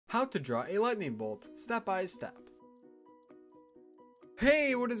How to draw a lightning bolt, step by step.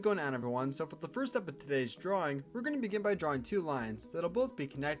 Hey, what is going on everyone? So for the first step of today's drawing, we're going to begin by drawing two lines that'll both be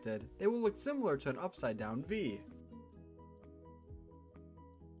connected. They will look similar to an upside down V.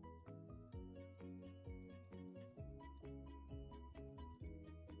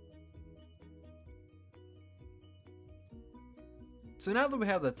 So now that we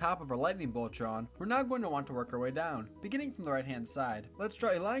have the top of our lightning bolt drawn, we're now going to want to work our way down. Beginning from the right hand side, let's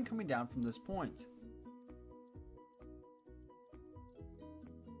draw a line coming down from this point.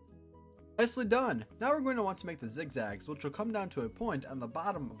 Nicely done! Now we're going to want to make the zigzags, which will come down to a point on the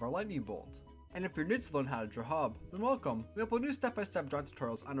bottom of our lightning bolt. And if you're new to Learn How to Draw Hub, then welcome! We upload new step-by-step drawing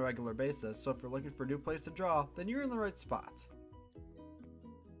tutorials on a regular basis, so if you're looking for a new place to draw, then you're in the right spot.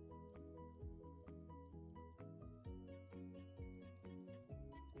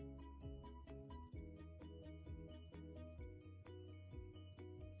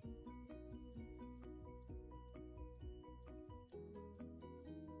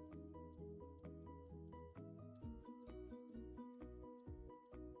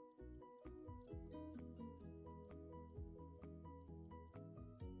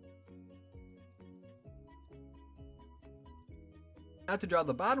 Now to draw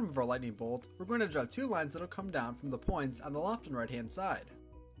the bottom of our lightning bolt, we're going to draw two lines that will come down from the points on the left and right hand side.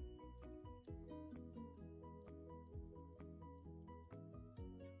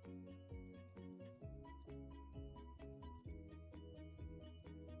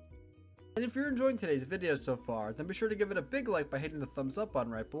 And if you're enjoying today's video so far, then be sure to give it a big like by hitting the thumbs up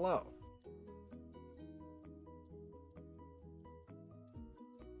button right below.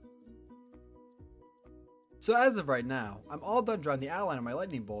 So as of right now, I'm all done drawing the outline of my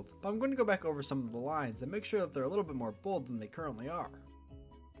lightning bolt, but I'm going to go back over some of the lines and make sure that they're a little bit more bold than they currently are.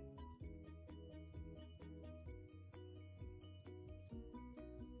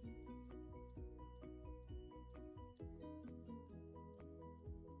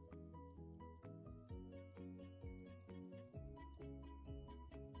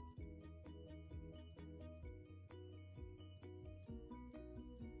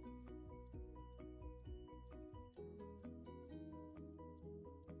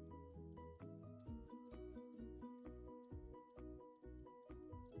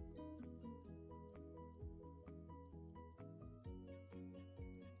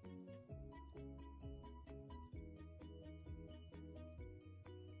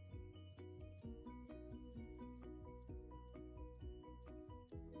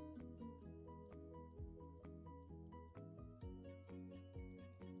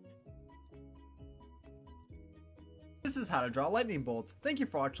 This is how to draw a lightning bolt. Thank you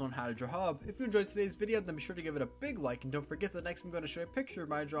for watching on How to Draw Hub. If you enjoyed today's video, then be sure to give it a big like, and don't forget that next I'm going to show a picture of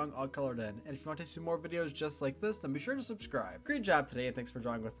my drawing all colored in. And if you want to see more videos just like this, then be sure to subscribe. Great job today, and thanks for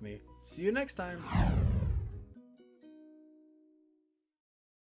drawing with me. See you next time.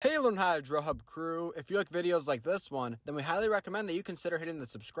 Hey Learn How to Draw Hub crew, if you like videos like this one, then we highly recommend that you consider hitting the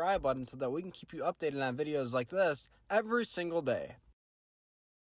subscribe button so that we can keep you updated on videos like this every single day.